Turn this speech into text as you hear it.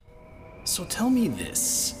So tell me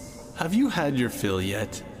this. Have you had your fill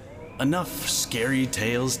yet? Enough scary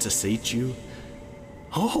tales to sate you?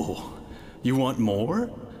 Oh, you want more?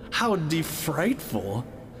 How frightful.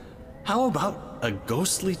 How about a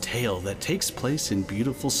ghostly tale that takes place in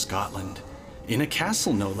beautiful Scotland, in a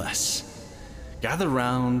castle no less? Gather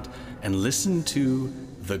round and listen to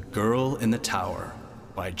The Girl in the Tower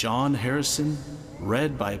by John Harrison,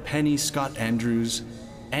 read by Penny Scott Andrews,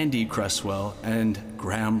 Andy Cresswell, and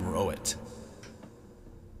Graham Rowett.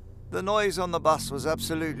 The noise on the bus was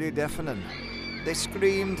absolutely deafening. They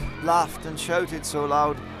screamed, laughed and shouted so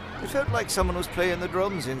loud, it felt like someone was playing the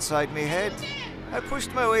drums inside me head. I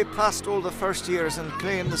pushed my way past all the first years and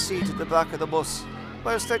claimed the seat at the back of the bus.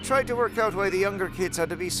 Whilst I tried to work out why the younger kids had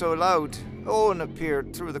to be so loud, Owen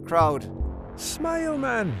appeared through the crowd. Smile,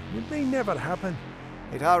 man. It may never happen.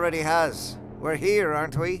 It already has. We're here,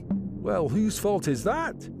 aren't we? Well, whose fault is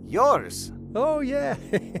that? Yours. Oh, yeah.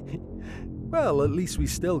 Well, at least we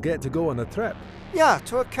still get to go on a trip. Yeah,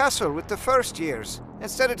 to a castle with the first years,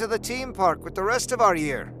 instead of to the theme park with the rest of our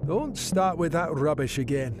year. Don't start with that rubbish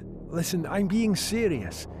again. Listen, I'm being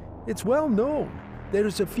serious. It's well known.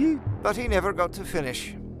 There's a few... But he never got to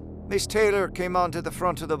finish. Miss Taylor came onto the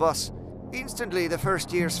front of the bus. Instantly, the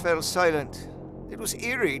first years fell silent. It was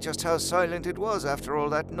eerie just how silent it was after all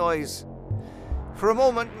that noise. For a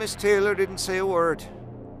moment, Miss Taylor didn't say a word.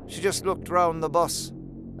 She just looked round the bus.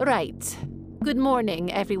 Right. Good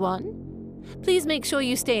morning, everyone. Please make sure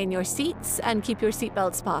you stay in your seats and keep your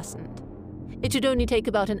seatbelts fastened. It should only take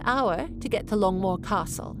about an hour to get to Longmore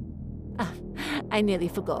Castle. I nearly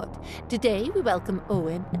forgot. Today we welcome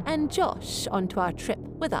Owen and Josh onto our trip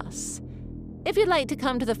with us. If you'd like to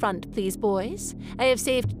come to the front, please, boys. I have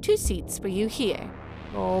saved 2 seats for you here.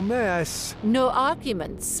 Oh, miss. No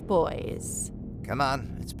arguments, boys. Come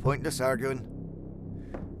on, it's pointless arguing.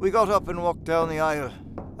 We got up and walked down the aisle.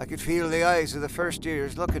 I could feel the eyes of the first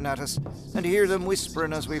years looking at us and hear them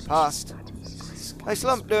whispering as we passed. I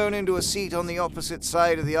slumped down into a seat on the opposite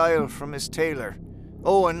side of the aisle from Miss Taylor.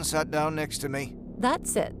 Owen sat down next to me.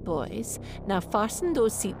 That's it, boys. Now fasten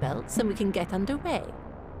those seatbelts and we can get underway.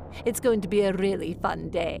 It's going to be a really fun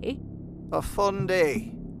day. A fun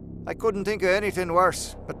day. I couldn't think of anything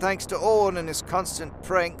worse, but thanks to Owen and his constant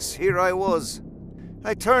pranks, here I was.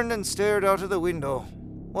 I turned and stared out of the window.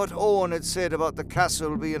 What Owen had said about the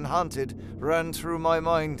castle being haunted ran through my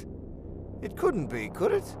mind. It couldn't be,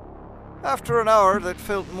 could it? After an hour that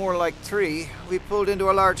felt more like 3, we pulled into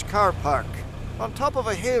a large car park. On top of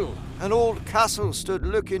a hill, an old castle stood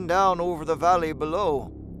looking down over the valley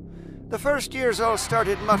below. The first years all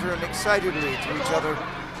started muttering excitedly to each other.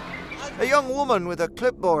 A young woman with a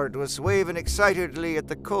clipboard was waving excitedly at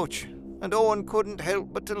the coach, and Owen couldn't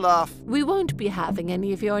help but to laugh. We won't be having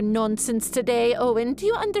any of your nonsense today, Owen. Do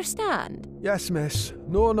you understand? Yes, miss.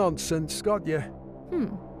 No nonsense. Got you.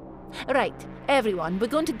 Right, everyone, we're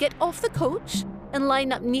going to get off the coach and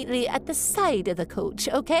line up neatly at the side of the coach,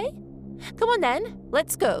 okay? Come on then,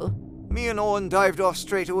 let's go. Me and Owen dived off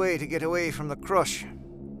straight away to get away from the crush.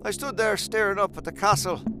 I stood there staring up at the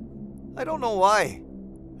castle. I don't know why.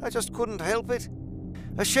 I just couldn't help it.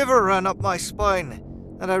 A shiver ran up my spine,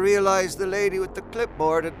 and I realized the lady with the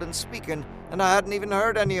clipboard had been speaking, and I hadn't even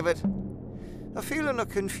heard any of it. A feeling of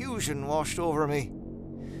confusion washed over me.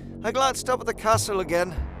 I glanced up at the castle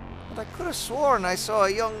again, and I could have sworn I saw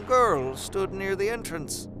a young girl stood near the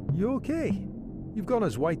entrance. You okay? You've gone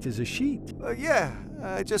as white as a sheet. Yeah,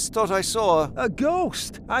 I just thought I saw A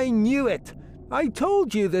ghost! I knew it! I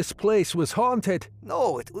told you this place was haunted.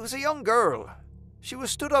 No, it was a young girl. She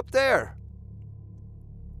was stood up there.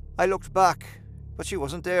 I looked back, but she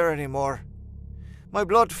wasn't there anymore. My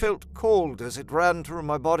blood felt cold as it ran through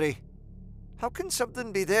my body. How can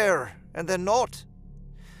something be there and then not?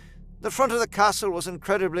 The front of the castle was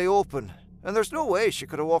incredibly open, and there's no way she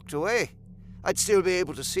could have walked away. I'd still be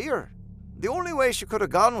able to see her. The only way she could have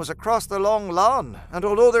gone was across the long lawn, and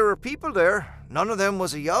although there were people there, none of them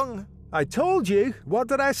was young. I told you. What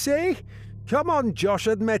did I say? Come on, Josh,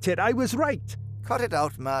 admit it. I was right. Cut it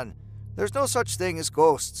out, man. There's no such thing as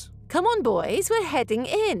ghosts. Come on, boys, we're heading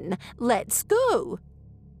in. Let's go.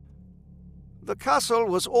 The castle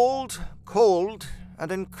was old, cold,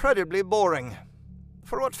 and incredibly boring.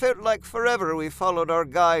 For what felt like forever, we followed our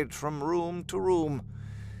guide from room to room.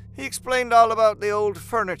 He explained all about the old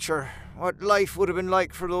furniture, what life would have been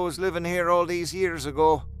like for those living here all these years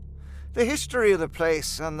ago, the history of the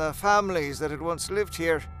place and the families that had once lived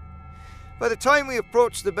here. By the time we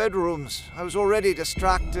approached the bedrooms, I was already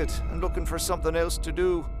distracted and looking for something else to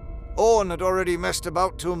do. Owen had already messed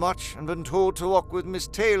about too much and been told to walk with Miss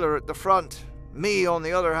Taylor at the front. Me, on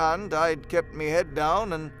the other hand, I'd kept me head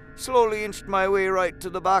down and Slowly inched my way right to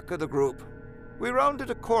the back of the group. We rounded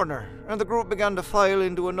a corner, and the group began to file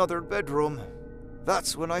into another bedroom.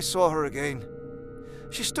 That's when I saw her again.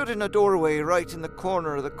 She stood in a doorway right in the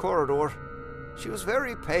corner of the corridor. She was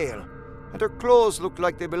very pale, and her clothes looked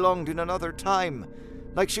like they belonged in another time,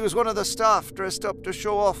 like she was one of the staff dressed up to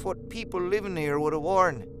show off what people living here would have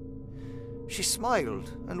worn. She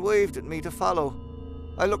smiled and waved at me to follow.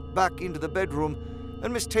 I looked back into the bedroom,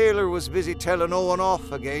 and Miss Taylor was busy telling Owen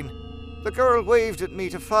off again. The girl waved at me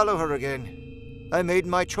to follow her again. I made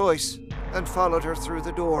my choice and followed her through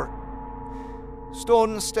the door.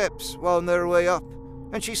 Stone steps wound their way up,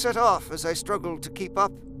 and she set off as I struggled to keep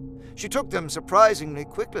up. She took them surprisingly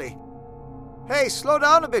quickly. "Hey, slow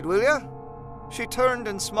down a bit, will ya?" She turned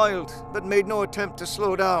and smiled, but made no attempt to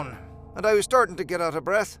slow down, and I was starting to get out of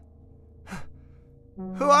breath.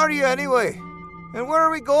 "Who are you anyway? And where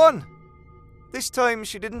are we going?" This time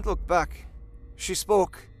she didn't look back. She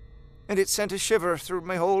spoke, and it sent a shiver through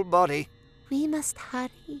my whole body. We must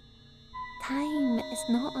hurry. Time is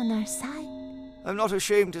not on our side. I'm not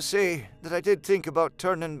ashamed to say that I did think about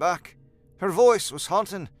turning back. Her voice was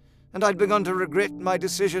haunting, and I'd begun to regret my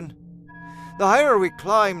decision. The higher we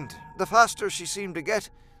climbed, the faster she seemed to get,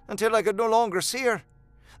 until I could no longer see her.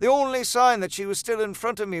 The only sign that she was still in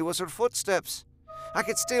front of me was her footsteps. I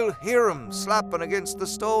could still hear 'em slapping against the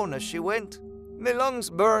stone as she went. My lungs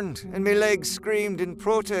burned and my legs screamed in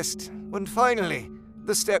protest when finally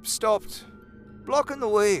the steps stopped. Blocking the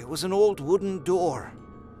way was an old wooden door.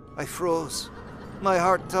 I froze. My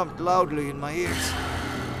heart thumped loudly in my ears.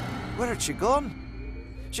 Where had she gone?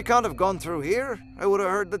 She can't have gone through here. I would have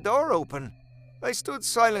heard the door open. I stood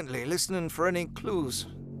silently, listening for any clues,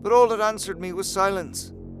 but all that answered me was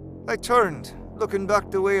silence. I turned, looking back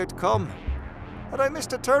the way I'd come. Had I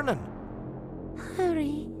missed a turning?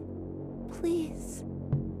 Hurry. Please.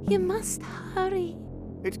 You must hurry.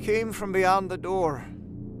 It came from beyond the door.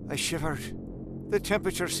 I shivered. The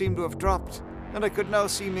temperature seemed to have dropped, and I could now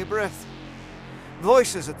see my breath.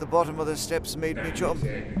 Voices at the bottom of the steps made me jump.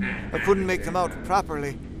 I couldn't make them out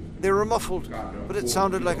properly. They were muffled, but it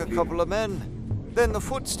sounded like a couple of men. Then the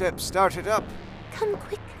footsteps started up. Come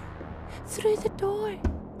quicker. Through the door.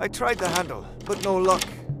 I tried the handle, but no luck.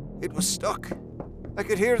 It was stuck. I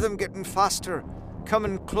could hear them getting faster,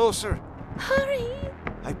 coming closer. Hurry!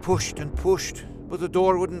 I pushed and pushed, but the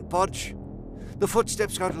door wouldn't budge. The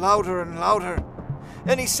footsteps got louder and louder.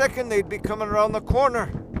 Any second they'd be coming around the corner.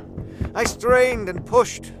 I strained and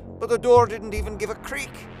pushed, but the door didn't even give a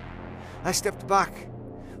creak. I stepped back.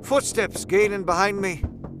 Footsteps gaining behind me.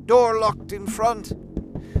 Door locked in front.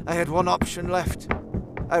 I had one option left.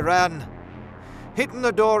 I ran. Hitting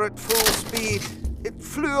the door at full speed, it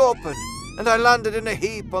flew open, and I landed in a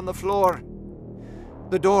heap on the floor.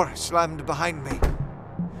 The door slammed behind me.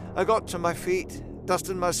 I got to my feet,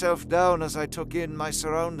 dusting myself down as I took in my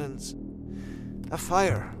surroundings. A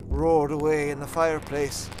fire roared away in the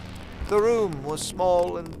fireplace. The room was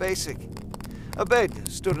small and basic. A bed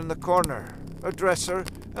stood in the corner, a dresser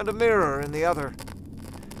and a mirror in the other.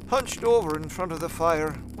 Hunched over in front of the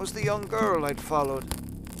fire was the young girl I'd followed.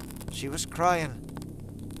 She was crying.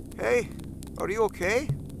 "Hey, are you okay?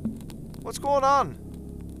 What's going on?"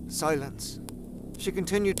 Silence. She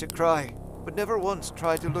continued to cry, but never once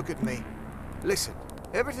tried to look at me. "Listen,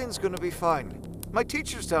 everything's gonna be fine. My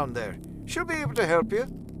teacher's down there. She'll be able to help you."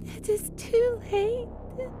 It is too late.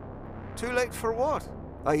 Too late for what?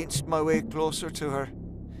 I inched my way closer to her.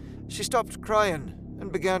 She stopped crying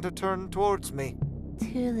and began to turn towards me.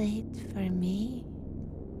 Too late for me.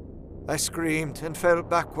 I screamed and fell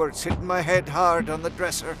backwards, hitting my head hard on the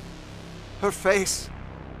dresser. Her face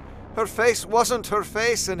wasn't her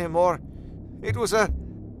face anymore. It was a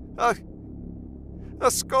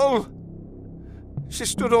skull. She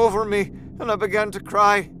stood over me and I began to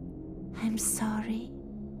cry. I'm sorry.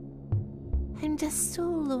 I'm just so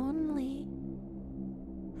lonely.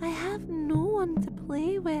 I have no one to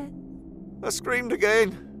play with. I screamed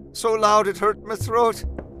again, so loud it hurt my throat.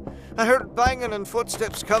 I heard banging and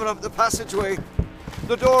footsteps coming up the passageway.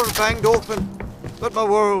 The door banged open, but my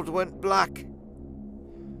world went black.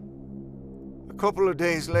 A couple of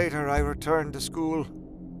days later, I returned to school.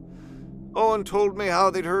 Owen told me how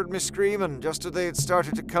they'd heard me screaming just as they had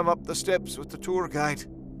started to come up the steps with the tour guide.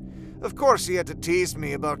 Of course, he had to tease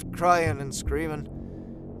me about crying and screaming.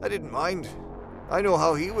 I didn't mind. I know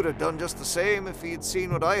how he would have done just the same if he had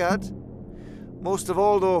seen what I had. Most of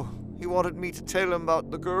all, though, he wanted me to tell him about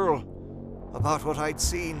the girl, about what I'd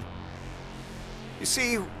seen. You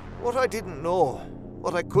see, what I didn't know,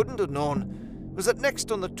 what I couldn't have known, was that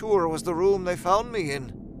next on the tour was the room they found me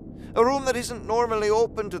in. A room that isn't normally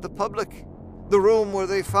open to the public. The room where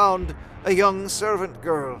they found a young servant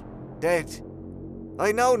girl, dead.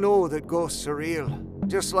 I now know that ghosts are real,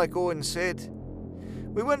 just like Owen said.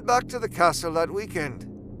 We went back to the castle that weekend.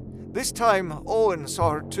 This time, Owen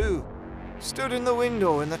saw her too. Stood in the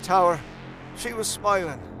window in the tower. She was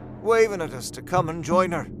smiling, waving at us to come and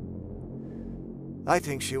join her. I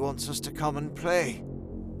think she wants us to come and play.